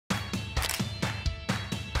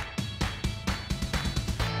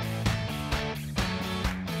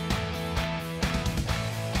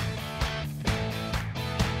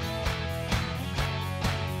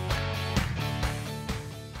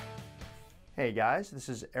Hey guys, this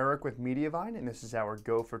is Eric with Mediavine, and this is our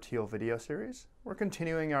Go for Teal video series. We're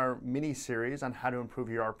continuing our mini-series on how to improve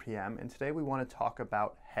your RPM, and today we want to talk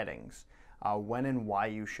about headings, when and why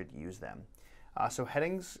you should use them. So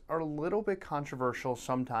headings are a little bit controversial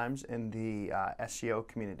sometimes in the SEO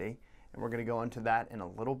community, and we're going to go into that in a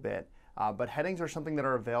little bit. But headings are something that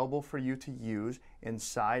are available for you to use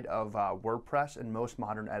inside of WordPress and most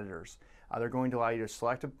modern editors. They're going to allow you to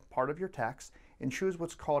select a part of your text and choose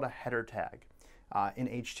what's called a header tag. In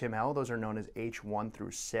HTML, those are known as H1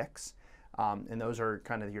 through 6, and those are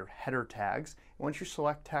kind of your header tags. And once you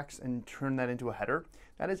select text and turn that into a header,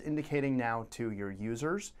 that is indicating now to your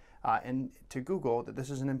users and to Google that this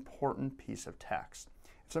is an important piece of text.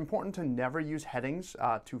 It's important to never use headings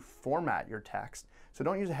to format your text. So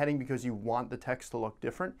don't use a heading because you want the text to look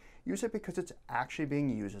different. Use it because it's actually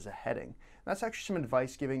being used as a heading. That's actually some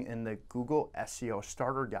advice given in the Google SEO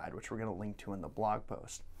Starter Guide, which we're going to link to in the blog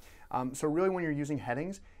post. So really when you're using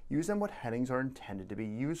headings, use them what headings are intended to be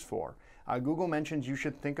used for. Google mentions you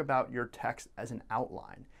should think about your text as an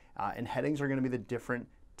outline, and headings are going to be the different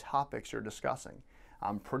topics you're discussing.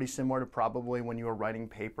 Pretty similar to probably when you were writing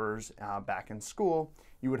papers back in school,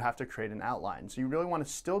 you would have to create an outline. So you really want to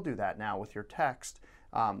still do that now with your text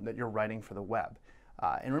that you're writing for the web.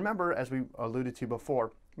 And remember, as we alluded to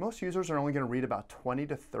before, most users are only going to read about 20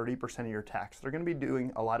 to 30% of your text. They're going to be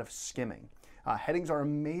doing a lot of skimming. Headings are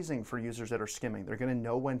amazing for users that are skimming. They're going to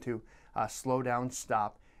know when to slow down,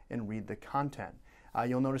 stop, and read the content.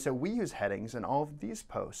 You'll notice that we use headings in all of these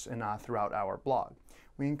posts and throughout our blog.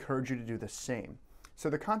 We encourage you to do the same. So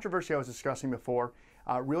the controversy I was discussing before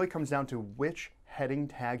really comes down to which heading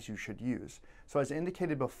tags you should use. So as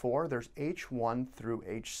indicated before, there's H1 through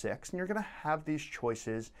H6, and you're going to have these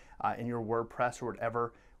choices in your WordPress or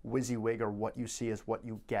whatever WYSIWYG or what you see as what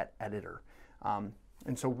you get editor.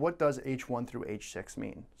 And so what does H1 through H6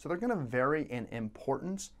 mean? So they're going to vary in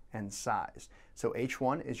importance and size. So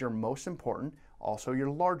H1 is your most important, also your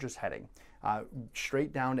largest heading,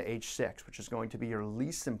 straight down to H6, which is going to be your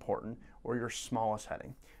least important or your smallest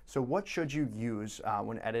heading. So what should you use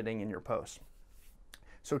when editing in your posts?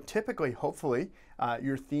 So typically, hopefully,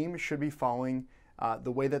 your theme should be following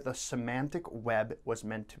the way that the semantic web was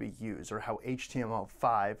meant to be used, or how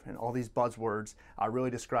HTML5 and all these buzzwords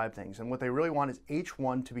really describe things. And what they really want is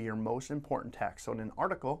H1 to be your most important text. So in an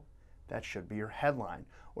article, that should be your headline,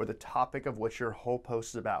 or the topic of which your whole post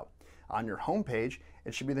is about. On your homepage,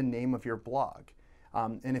 it should be the name of your blog.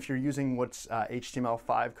 And if you're using what's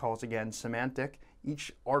HTML5 calls, again, semantic,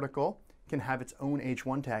 each article can have its own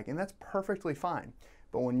H1 tag, and that's perfectly fine.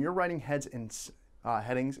 But when you're writing headings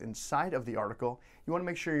inside of the article, you want to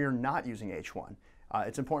make sure you're not using H1.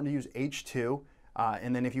 It's important to use H2,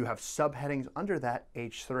 and then if you have subheadings under that,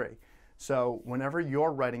 H3. So whenever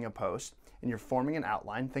you're writing a post and you're forming an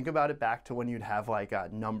outline, think about it back to when you'd have like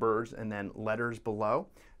numbers and then letters below.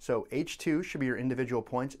 So H2 should be your individual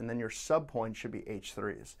points, and then your subpoints should be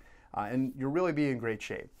H3s. And you'll really be in great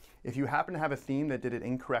shape. If you happen to have a theme that did it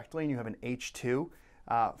incorrectly and you have an H2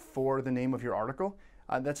 for the name of your article,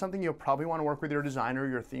 that's something you'll probably want to work with your designer,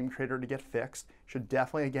 your theme creator to get fixed. Should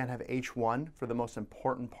definitely, again, have H1 for the most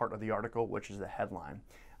important part of the article, which is the headline.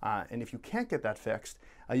 And if you can't get that fixed,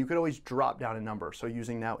 you could always drop down a number, so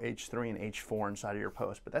using now H3 and H4 inside of your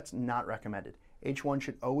post, but that's not recommended. H1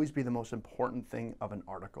 should always be the most important thing of an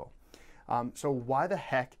article. So why the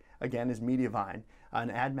heck, again, is Mediavine,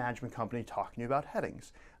 an ad management company, talking to you about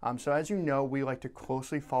headings? So as you know, we like to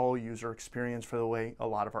closely follow user experience for the way a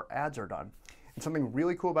lot of our ads are done. And something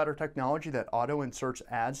really cool about our technology that auto inserts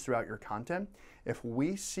ads throughout your content, if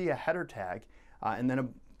we see a header tag and then a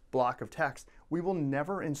block of text, we will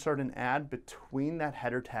never insert an ad between that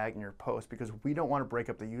header tag and your post because we don't want to break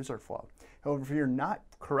up the user flow. However, if you're not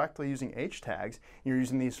correctly using H tags, you're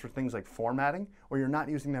using these for things like formatting, or you're not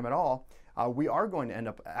using them at all, we are going to end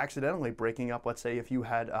up accidentally breaking up, let's say if you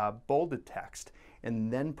had bolded text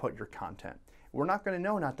and then put your content. We're not going to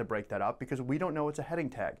know not to break that up because we don't know it's a heading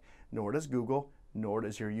tag, nor does Google, nor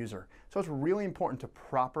does your user. So it's really important to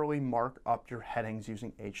properly mark up your headings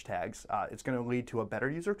using H tags. It's going to lead to a better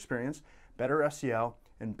user experience, better SEO,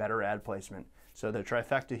 and better ad placement. So the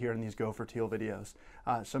trifecta here in these Go for Teal videos.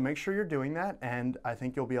 So make sure you're doing that, and I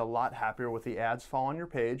think you'll be a lot happier with the ads fall on your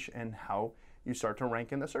page and how you start to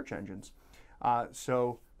rank in the search engines.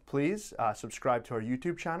 So please subscribe to our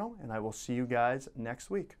YouTube channel, and I will see you guys next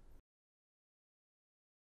week.